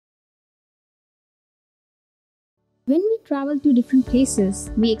When we travel to different places,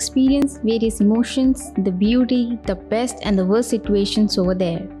 we experience various emotions, the beauty, the best and the worst situations over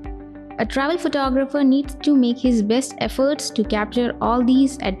there. A travel photographer needs to make his best efforts to capture all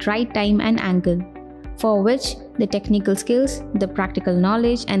these at right time and angle, for which the technical skills, the practical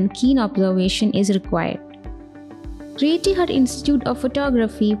knowledge and keen observation is required. Creativehut Institute of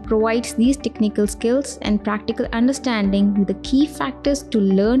Photography provides these technical skills and practical understanding with the key factors to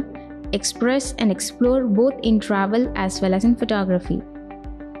learn, express and explore both in travel as well as in photography.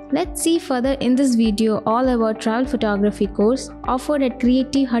 Let's see further in this video all about travel photography course offered at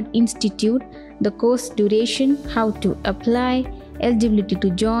Creativehut Institute, the course duration, how to apply, eligibility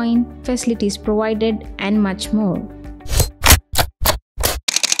to join, facilities provided and much more.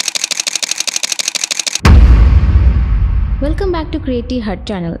 Welcome back to Creativehut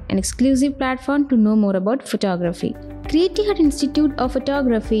channel, an exclusive platform to know more about photography. Creativehut Institute of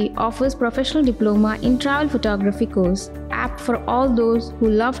Photography offers professional diploma in travel photography course, apt for all those who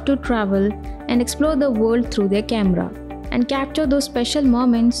love to travel and explore the world through their camera and capture those special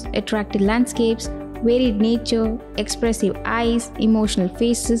moments, attractive landscapes, varied nature, expressive eyes, emotional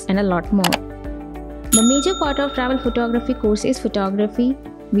faces and a lot more. The major part of travel photography course is photography,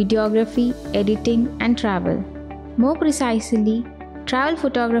 videography, editing and travel. More precisely, travel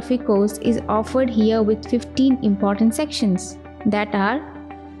photography course is offered here with 15 important sections that are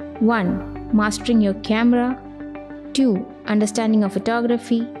 1. Mastering your camera, 2. Understanding of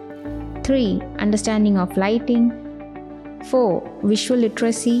photography, 3. Understanding of lighting, 4. Visual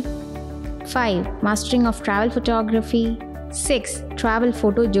literacy, 5. Mastering of travel photography, 6. Travel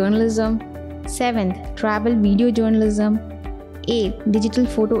photojournalism, 7th. Travel video journalism, 8th. Digital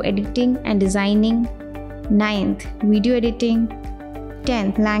photo editing and designing, 9th. Video editing,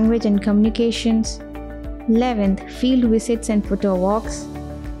 10th. Language and communications, 11th. Field visits and photo walks,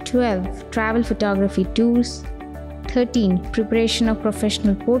 12th. Travel photography tours, 13. Preparation of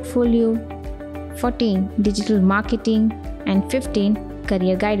professional portfolio, 14. Digital marketing and 15.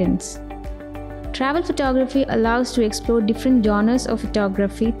 Career guidance. Travel photography allows to explore different genres of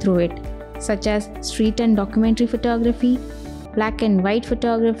photography through it, such as street and documentary photography, black and white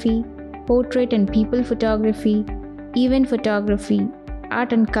photography, portrait and people photography, event photography,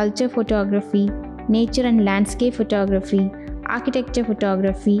 art and culture photography, nature and landscape photography, architecture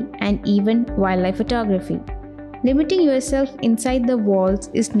photography, and even wildlife photography. Limiting yourself inside the walls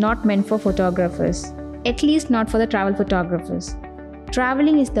is not meant for photographers, at least not for the travel photographers.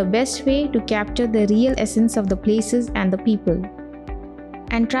 Traveling is the best way to capture the real essence of the places and the people.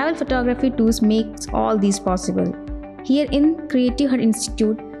 And travel photography tools makes all these possible. Here in Creativehut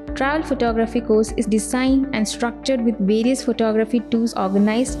Institute, travel photography course is designed and structured with various photography tours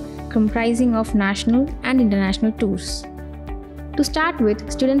organized, comprising of national and international tours. To start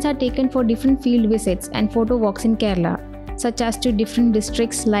with, students are taken for different field visits and photo walks in Kerala, such as to different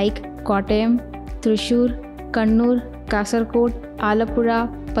districts like Kottayam, Thrissur, Kannur, Kasaragod, Alappuzha,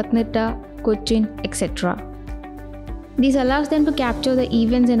 Pathanamthitta, Cochin, etc. This allows them to capture the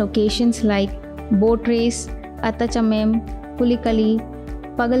events and occasions like boat race, Attachamayam, Pulikali,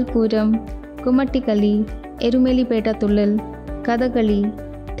 Pagalpuram, Kummattikali, Erumelipeta Tullal, Kathakali,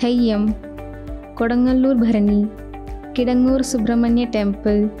 Theyyam, Kodangallur Bharani, Kidangur Subramanya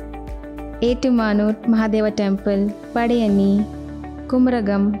Temple, Etumanur Mahadeva Temple, Padayani,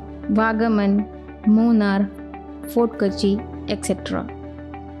 Kumragam, Vagaman, Munnar, Fort Kochi, etc.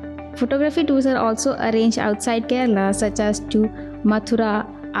 Photography tours are also arranged outside Kerala, such as to Mathura,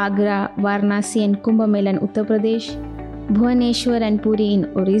 Agra, Varanasi and Kumbh Mela in Uttar Pradesh, Bhubaneswar and Puri in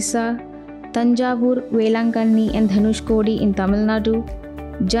Orissa, Tanjavur, Velankanni and Dhanushkodi in Tamil Nadu,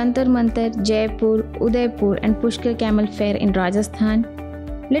 Jantar Mantar, Jaipur, Udaipur and Pushkar Camel Fair in Rajasthan,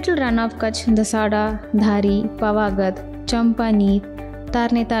 Little Run of Kutch, Dasada, Dhari, Pavagadh, Champaneer,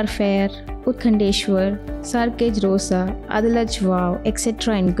 Tarnetar Fair, Utkhandeshwar, Sarkej Rosa, Adalaj Vav,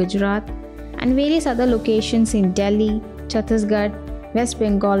 etc. in Gujarat, and various other locations in Delhi, Chhattisgarh, West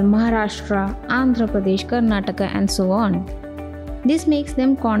Bengal, Maharashtra, Andhra Pradesh, Karnataka and so on. This makes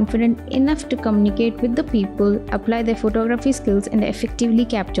them confident enough to communicate with the people, apply their photography skills and effectively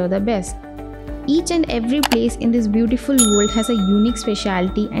capture the best. Each and every place in this beautiful world has a unique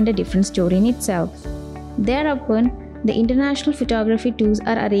speciality and a different story in itself. Thereupon, the international photography tours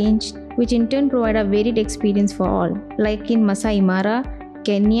are arranged, which in turn provide a varied experience for all, like in Masai Mara,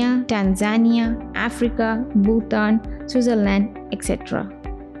 Kenya, Tanzania, Africa, Bhutan, Switzerland, etc.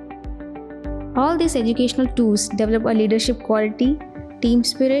 All these educational tours develop a leadership quality, team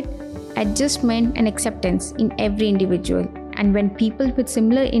spirit, adjustment and acceptance in every individual. And when people with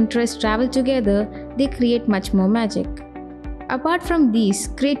similar interests travel together, they create much more magic. Apart from these,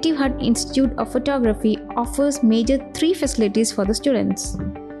 Creative Hut Institute of Photography offers major 3 facilities for the students.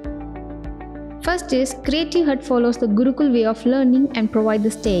 First is, Creative Hut follows the Gurukul way of learning and provides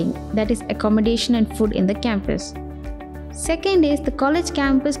the staying, that is accommodation and food in the campus. Second is, the college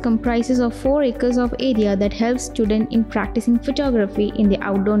campus comprises of 4 acres of area that helps students in practicing photography in the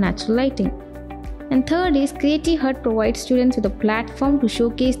outdoor natural lighting. And third is, Creative Hut provides students with a platform to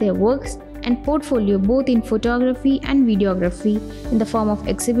showcase their works and portfolio both in photography and videography in the form of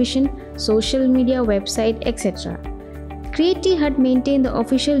exhibition, social media, website, etc. Creative Hut maintains the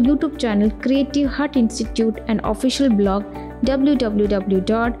official YouTube channel Creative Hut Institute and official blog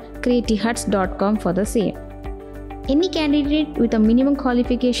www.creativehuts.com for the same. Any candidate with a minimum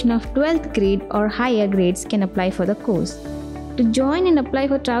qualification of 12th grade or higher grades can apply for the course. To join and apply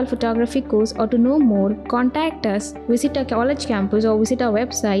for travel photography course or to know more, contact us, visit our college campus or visit our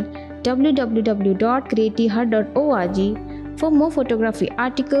website www.creativehut.org for more photography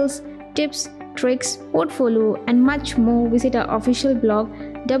articles, tips, tricks, portfolio and much more. Visit our official blog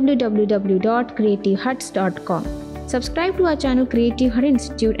www.creativehuts.com. Subscribe to our channel Creative Hut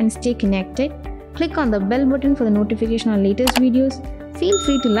Institute and stay connected. Click on the bell button for the notification on latest videos. Feel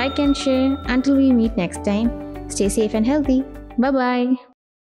free to like and share. Until we meet next time, stay safe and healthy. Bye bye.